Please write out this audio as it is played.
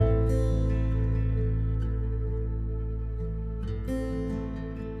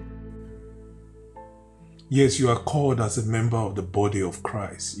Yes, you are called as a member of the body of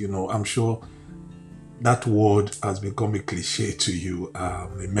Christ. I'm sure that word has become a cliche to you, a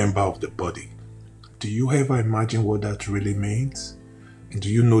member of the body. Do you ever imagine what that really means? And do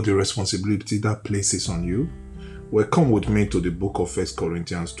you know the responsibility that places on you? Well, come with me to the book of First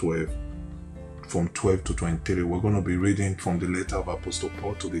Corinthians 12, from 12 to 23. We're going to be reading from the letter of Apostle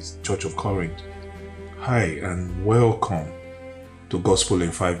Paul to the Church of Corinth. Hi, and welcome to Gospel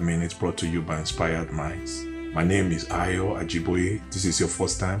in 5 Minutes, brought to you by Inspired Minds. My name is Ayo Ajiboye. This is your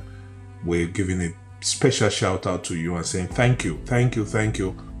first time. We're giving a special shout out to you and saying thank you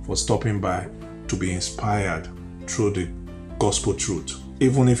for stopping by to be inspired through the gospel truth,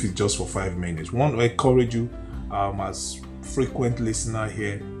 even if it's just for 5 minutes. I want to encourage you as frequent listener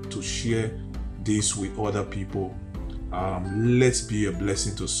here to share this with other people. Let's be a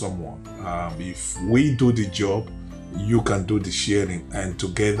blessing to someone. If we do the job, you can do the sharing, and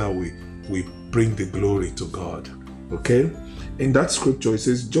together we bring the glory to God. Okay? In that scripture, it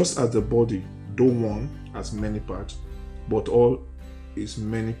says, just as the body, though one, has many parts, but all its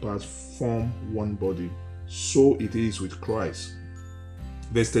many parts form one body, so it is with Christ.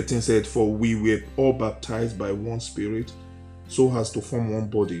 Verse 13 said, for we were all baptized by one Spirit, so as to form one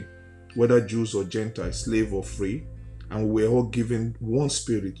body, whether Jews or Gentiles, slave or free, and we were all given one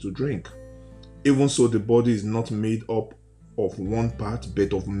Spirit to drink. Even so, the body is not made up of one part,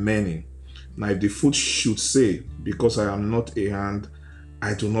 but of many. Now, if the foot should say, because I am not a hand,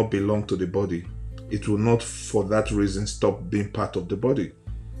 I do not belong to the body, it will not for that reason stop being part of the body.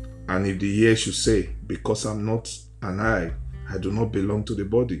 And if the ear should say, because I'm not an eye, I do not belong to the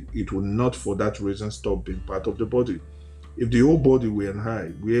body, it will not for that reason stop being part of the body. If the whole body were an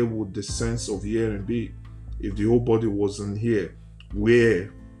eye, where would the sense of hearing be? If the whole body wasn't here,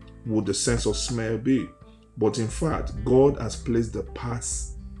 where would the sense of smell be? But in fact, God has placed the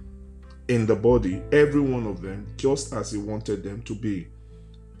parts in the body, every one of them, just as He wanted them to be.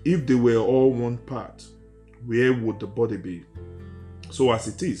 If they were all one part, where would the body be? So as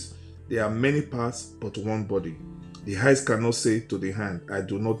it is, there are many parts, but one body. The eyes cannot say to the hand, I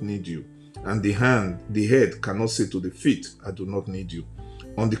do not need you. And the head cannot say to the feet, I do not need you.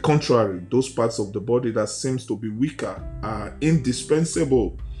 On the contrary, those parts of the body that seems to be weaker are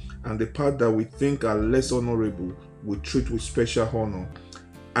indispensable. And the part that we think are less honorable, we treat with special honor.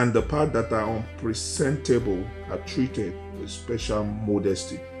 And the part that are unpresentable are treated with special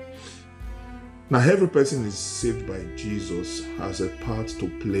modesty. Now, every person is saved by Jesus has a part to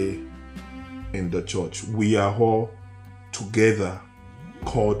play in the church. We are all together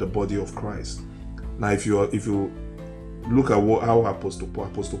called the body of Christ. Now, if you look at how Apostle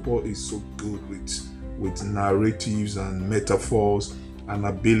Paul is so good with narratives and metaphors and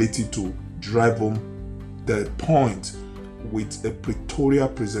ability to drive home the point with a pictorial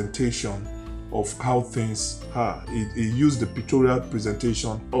presentation of how things are. He used the pictorial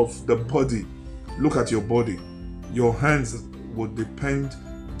presentation of the body. Look at your body. Your hands would depend,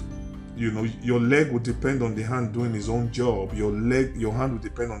 your leg would depend on the hand doing his own job. Your hand would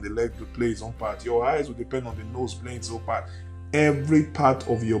depend on the leg to play its own part. Your eyes would depend on the nose playing its own part. Every part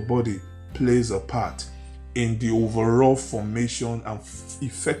of your body plays a part in the overall formation and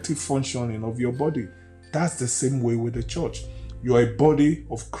effective functioning of your body. That's the same way with the church. You are a body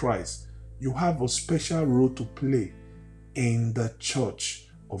of Christ. You have a special role to play in the church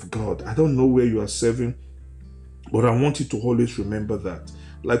of God. I don't know where you are serving, but I want you to always remember that.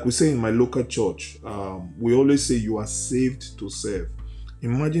 Like we say in my local church, we always say you are saved to serve.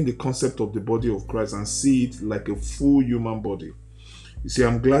 Imagine the concept of the body of Christ and see it like a full human body. You see,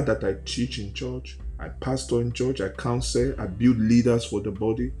 I'm glad that I teach in church, I pastor in church, I counsel, I build leaders for the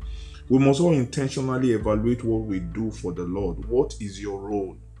body. We must all intentionally evaluate what we do for the Lord. What is your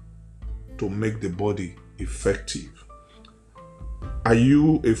role to make the body effective? Are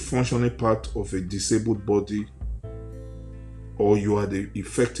you a functioning part of a disabled body, or you are the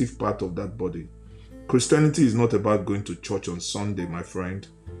effective part of that body? Christianity is not about going to church on Sunday, my friend.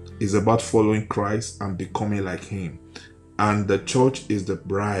 It's about following Christ and becoming like Him. And the church is the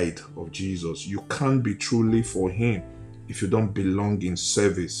bride of Jesus. You can't be truly for Him if you don't belong in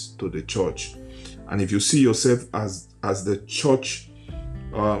service to the church. And if you see yourself as the church,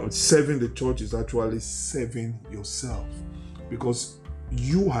 serving the church is actually serving yourself, because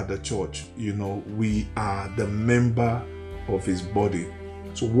you are the church. We are the member of His body.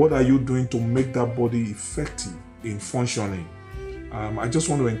 So what are you doing to make that body effective in functioning? I just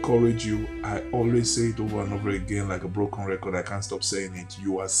want to encourage you. I always say it over and over again like a broken record. I can't stop saying it.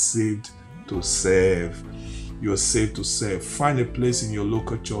 You are saved to serve. You are saved to serve. Find a place in your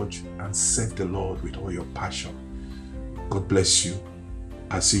local church and serve the Lord with all your passion. God bless you.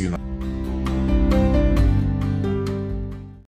 I'll see you now.